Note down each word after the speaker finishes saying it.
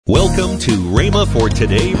Welcome to Rhema for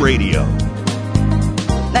Today Radio.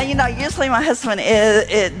 Now, usually my husband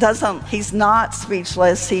he's not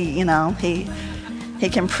speechless. He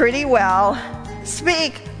can pretty well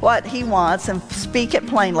speak what he wants and speak it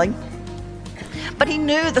plainly. But he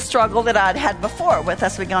knew the struggle that I'd had before with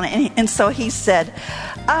us. And so he said,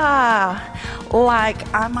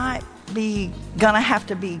 like I might be gonna have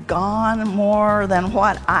to be gone more than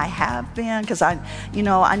what I have been, because I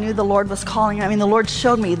knew the Lord was calling him. The Lord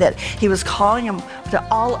showed me that he was calling him to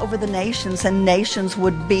all over the nations, and nations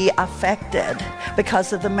would be affected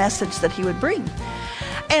because of the message that he would bring.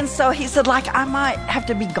 And so he said, like, I might have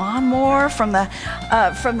to be gone more from the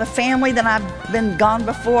family than I've been gone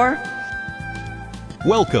before.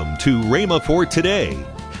 Welcome to Rhema for Today.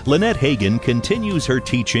 Lynette Hagin continues her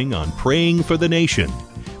teaching on praying for the nation.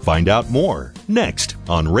 Find out more next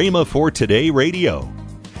on Rhema for Today Radio.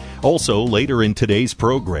 Also, later in today's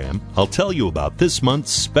program, I'll tell you about this month's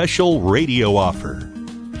special radio offer.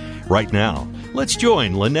 Right now, let's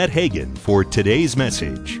join Lynette Hagin for today's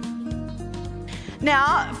message.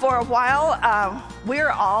 Now, for a while, we're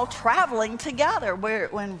all traveling together.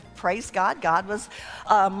 Praise God, God was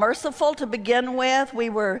merciful to begin with. We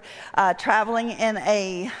were traveling in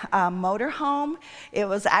a motorhome. It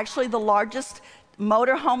was actually the largest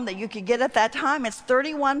motorhome that you could get at that time. It's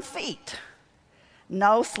 31 feet.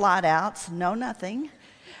 No slide outs, no nothing.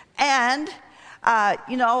 And,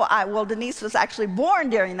 Denise was actually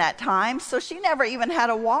born during that time, so she never even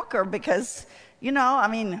had a walker because,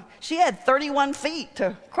 she had 31 feet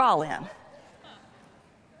to crawl in.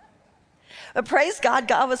 But praise God,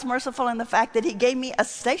 God was merciful in the fact that he gave me a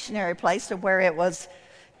stationary place to where it was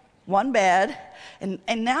one bed. And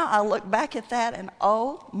now I look back at that and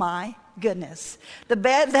oh my goodness. The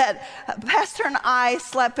bed that Pastor and I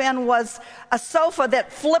slept in was a sofa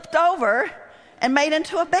that flipped over and made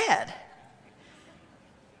into a bed.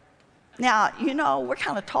 Now, we're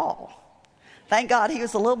kind of tall. Thank God he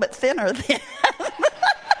was a little bit thinner then.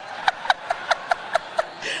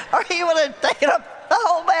 Or he would have taken up the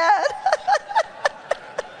whole bed.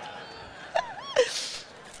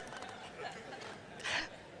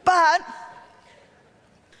 But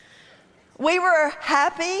we were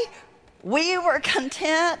happy. We were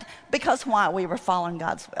content because why? We were following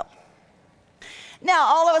God's will. Now,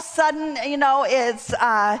 all of a sudden, it's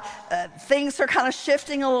things are kind of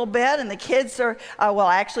shifting a little bit, and the kids are,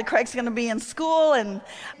 actually, Craig's going to be in school, and,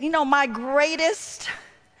 my greatest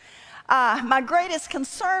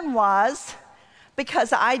concern was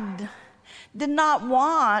because I did not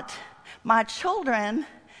want my children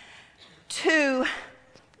to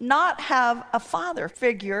not have a father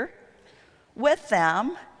figure with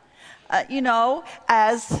them,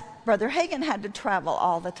 as Brother Hagin had to travel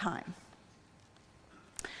all the time.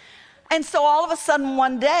 And so all of a sudden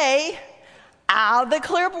one day, out of the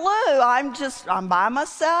clear blue, I'm by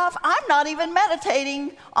myself. I'm not even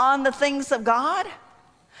meditating on the things of God.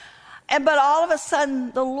 But all of a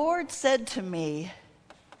sudden, the Lord said to me,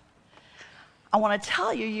 I want to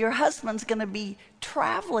tell you, your husband's going to be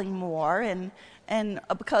traveling more, and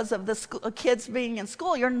because of the kids being in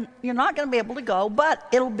school, you're not going to be able to go, but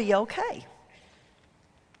it'll be okay.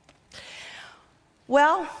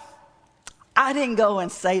 Well, I didn't go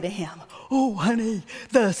and say to him, oh, honey,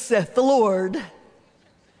 thus saith the Lord.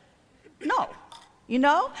 No.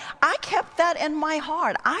 I kept that in my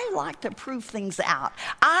heart. I like to prove things out.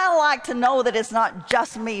 I like to know that it's not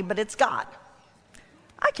just me, but it's God.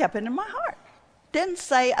 I kept it in my heart. Didn't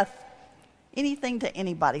say anything to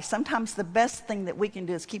anybody. Sometimes the best thing that we can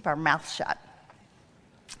do is keep our mouth shut.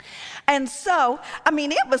 And so,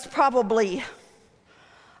 it was probably,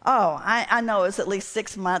 I know it was at least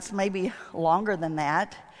 6 months, maybe longer than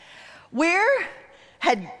that.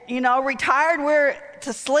 Had retired, we're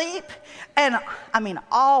to sleep, and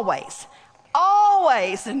always,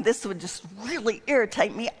 and this would just really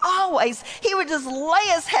irritate me, always, he would just lay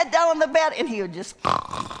his head down on the bed and he would just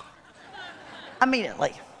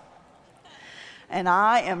immediately. And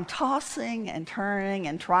I am tossing and turning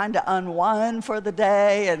and trying to unwind for the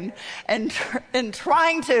day and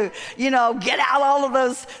trying to, get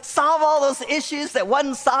out solve all those issues that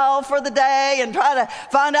wasn't solved for the day, and try to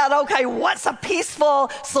find out, okay, what's a peaceful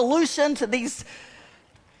solution to these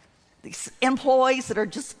employees that are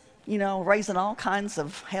just, raising all kinds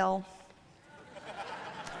of hell.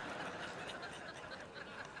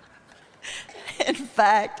 In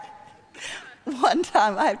fact, one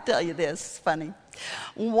time, I have to tell you this, it's funny.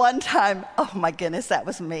 One time, oh my goodness, that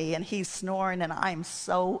was me, and he's snoring, and I'm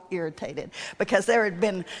so irritated because there had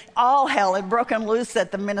been all hell had broken loose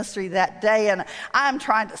at the ministry that day, and I'm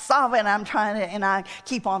trying to solve it, and I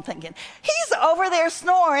keep on thinking, he's over there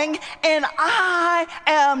snoring, and I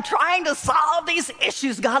am trying to solve these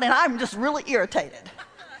issues, God, and I'm just really irritated.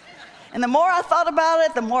 And the more I thought about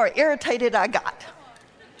it, the more irritated I got.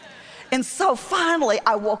 And so finally,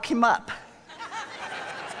 I woke him up.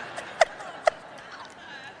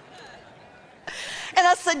 And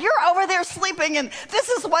I said, you're over there sleeping, and this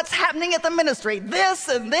is what's happening at the ministry. This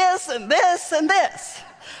and this and this and this.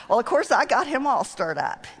 Well, of course, I got him all stirred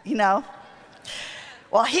up, you know.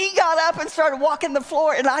 Well, he got up and started walking the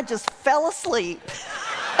floor, and I just fell asleep.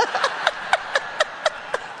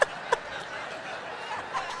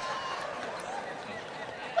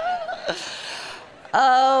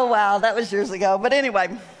 Oh, wow, that was years ago. But anyway,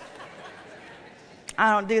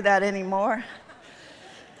 I don't do that anymore.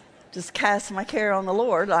 Just cast my care on the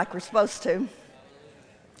Lord like we're supposed to.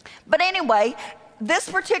 But anyway, this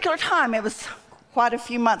particular time, it was quite a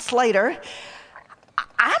few months later,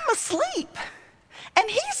 I'm asleep and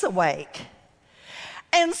he's awake.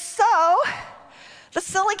 And so the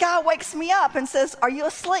silly guy wakes me up and says, are you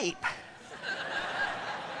asleep?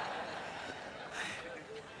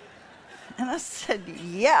 And I said,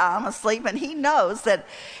 yeah, I'm asleep. And he knows that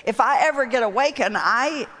if I ever get awakened,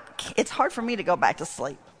 it's hard for me to go back to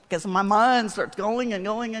sleep because my mind starts going and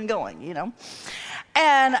going and going, you know.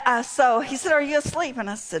 And so he said, are you asleep? And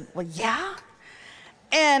I said, well, yeah.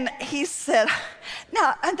 And he said,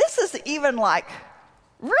 now, and this is even like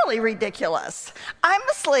really ridiculous. I'm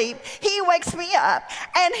asleep. He wakes me up.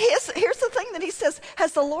 And here's the thing that he says,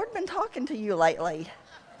 has the Lord been talking to you lately?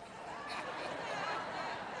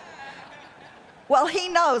 Well, he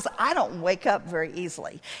knows I don't wake up very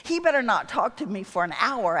easily. He better not talk to me for an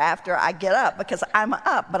hour after I get up because I'm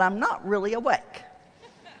up, but I'm not really awake.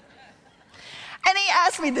 And he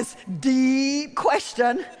asked me this deep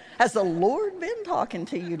question, has the Lord been talking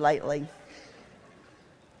to you lately?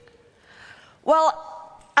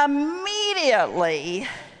 Well, immediately,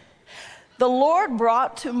 the Lord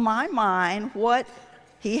brought to my mind what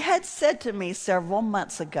he had said to me several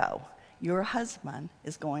months ago. Your husband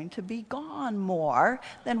is going to be gone more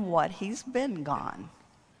than what he's been gone.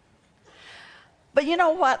 But you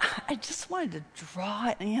know what? I just wanted to draw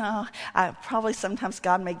it, you know. Probably sometimes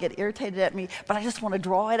God may get irritated at me, but I just want to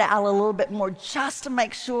draw it out a little bit more just to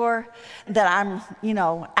make sure that I'm, you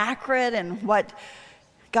know, accurate in what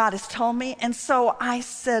God has told me. And so I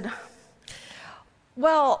said,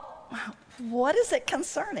 well, what is it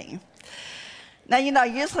concerning? Now, you know,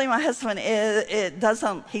 usually my husband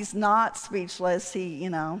he's not speechless. He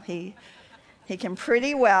can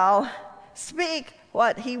pretty well speak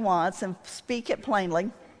what he wants and speak it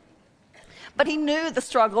plainly. But he knew the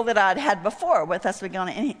struggle that I'd had before with us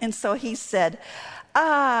going, and so he said,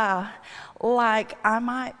 like I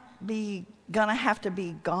might be gonna have to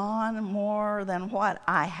be gone more than what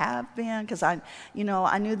I have been, because I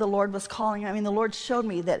knew the Lord was calling. I mean, the Lord showed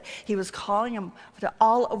me that he was calling him to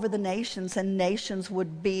all over the nations, and nations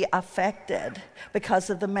would be affected because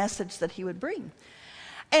of the message that he would bring.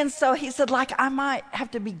 And so he said, like, I might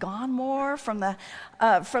have to be gone more from the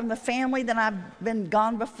family than I've been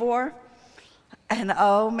gone before. And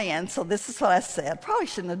oh man, so this is what I said. Probably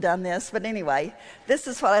shouldn't have done this, but anyway, this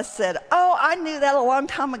is what I said. Oh, I knew that a long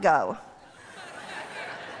time ago.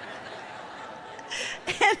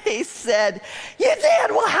 And he said, you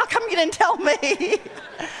did? Well, how come you didn't tell me?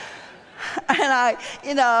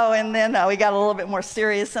 And then we got a little bit more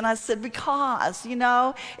serious. And I said, because,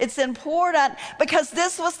 it's important, because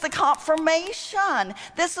this was the confirmation.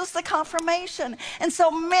 This was the confirmation. And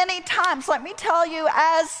so many times, let me tell you,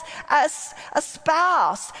 as a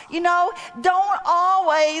spouse, don't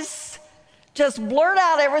always just blurt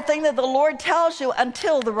out everything that the Lord tells you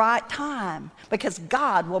until the right time, because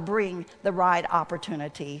God will bring the right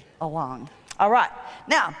opportunity along. All right.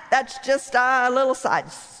 Now, that's just a little side.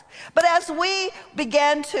 But as we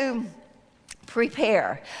began to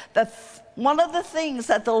prepare, one of the things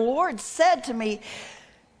that the Lord said to me,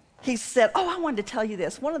 he said, I wanted to tell you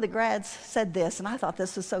this. One of the grads said this, and I thought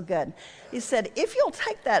this was so good. He said, if you'll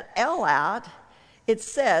take that L out, it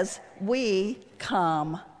says, we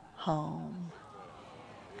come home.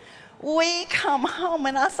 We come home.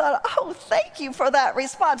 And I thought, thank you for that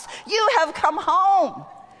response. You have come home.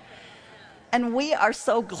 And we are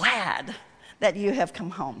so glad that you have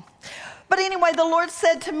come home. But anyway, the Lord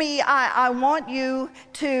said to me, I want you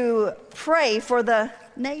to pray for the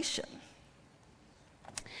nation.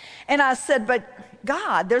 And I said, but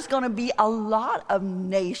God, there's going to be a lot of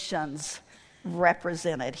nations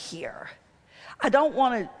represented here. I don't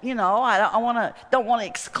want to, don't want to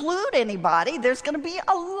exclude anybody. There's going to be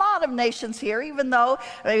a lot of nations here, even though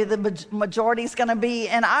maybe the majority is going to be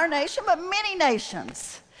in our nation, but many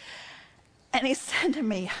nations. And he said to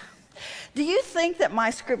me, do you think that my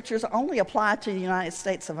scriptures only apply to the United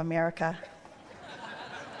States of America?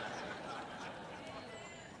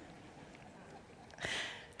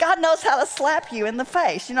 God knows how to slap you in the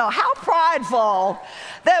face. How prideful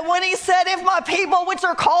that when he said, if my people which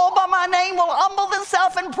are called by my name will humble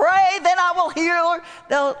themselves and pray, then I will heal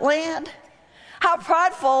the land. How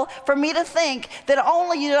prideful for me to think that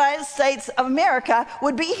only the United States of America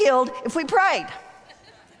would be healed if we prayed.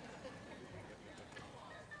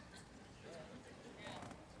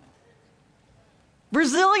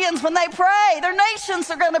 Brazilians, when they pray, their nations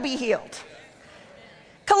are going to be healed.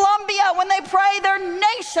 Colombia, when they pray, their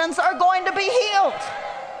nations are going to be healed.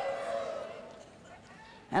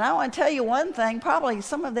 And I want to tell you one thing, probably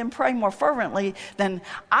some of them pray more fervently than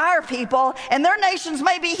our people, and their nations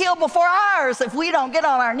may be healed before ours if we don't get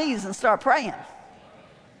on our knees and start praying.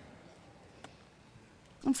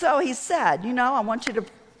 And so he said, I want you to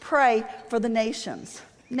pray for the nations.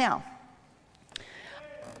 Now,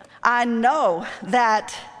 I know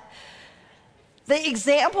that the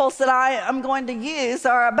examples that I am going to use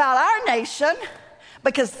are about our nation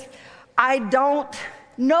because I don't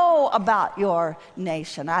know about your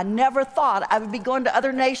nation. I never thought I would be going to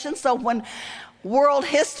other nations. So when world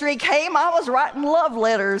history came, I was writing love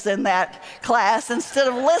letters in that class instead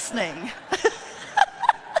of listening.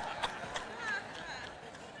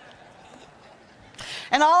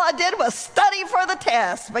 And all I did was study for the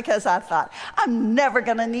test because I thought, I'm never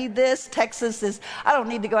going to need this. I don't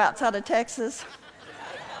need to go outside of Texas.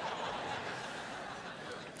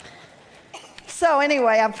 So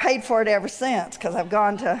anyway, I've paid for it ever since because I've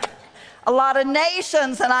gone to a lot of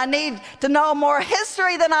nations and I need to know more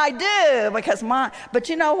history than I do but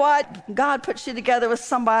you know what? God puts you together with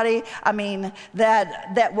somebody,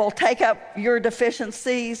 that will take up your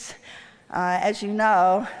deficiencies. As you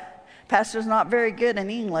know, Pastor's not very good in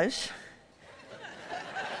English.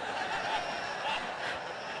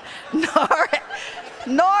 Nor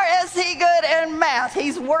is he good in math.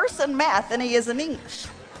 He's worse in math than he is in English.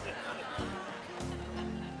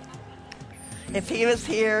 If he was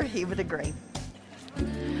here, he would agree.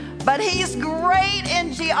 But he's great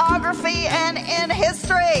in geography and in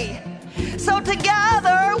history. So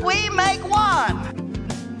together we make one.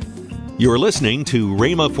 You're listening to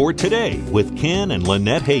Rhema for Today with Ken and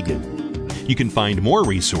Lynette Hagin. You can find more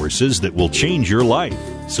resources that will change your life.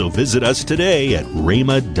 So visit us today at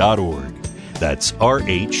rhema.org. That's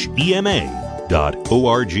RHEMA.org.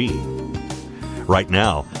 Right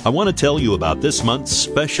now, I want to tell you about this month's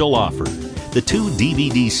special offer. The 2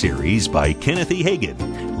 DVD series by Kenneth E.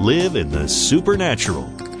 Hagin, Live in the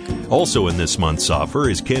Supernatural. Also in this month's offer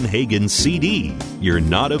is Ken Hagin's CD, You're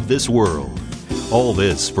Not of This World. All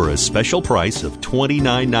this for a special price of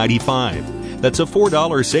 $29.95. That's a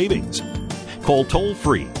 $4 savings. Call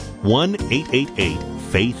toll-free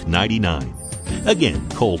 1-888-FAITH-99. Again,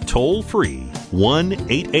 call toll-free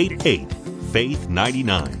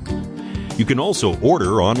 1-888-FAITH-99. You can also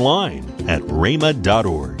order online at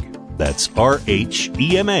rhema.org. That's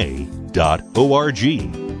RHEMA.org.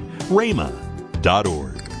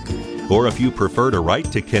 Rhema.org. Or if you prefer to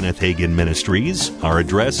write to Kenneth Hagin Ministries, our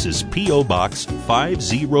address is P.O. Box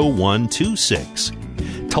 50126,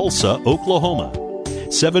 Tulsa, Oklahoma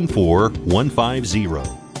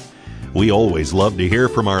 74150. We always love to hear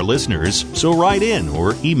from our listeners, so write in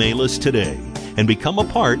or email us today and become a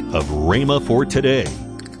part of Rhema for Today.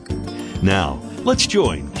 Now, let's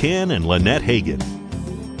join Ken and Lynette Hagin.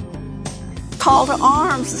 Call to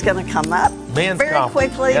Arms is going to come up men's very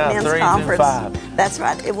conference. quickly. Yeah, men's 3 conference. and 5. That's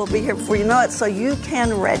right. It will be here before you know it. So you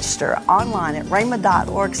can register online at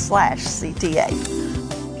rhema.org/CTA.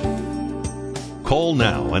 Call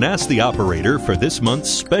now and ask the operator for this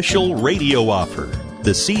month's special radio offer.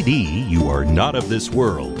 The CD, You Are Not of This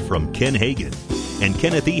World, from Ken Hagin, and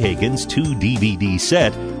Kenneth E. Hagin's 2 DVD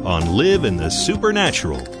set on Live in the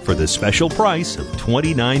Supernatural for the special price of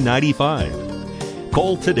 $29.95.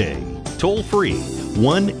 Call today, toll free,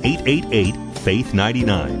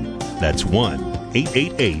 1-888-FAITH-99. That's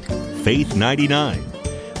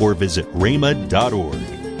 1-888-FAITH-99. Or visit rhema.org.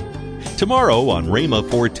 Tomorrow on Rhema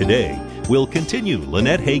for Today, we'll continue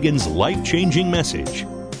Lynette Hagin's life-changing message.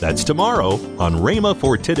 That's tomorrow on Rhema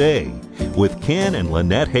for Today with Ken and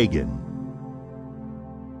Lynette Hagin.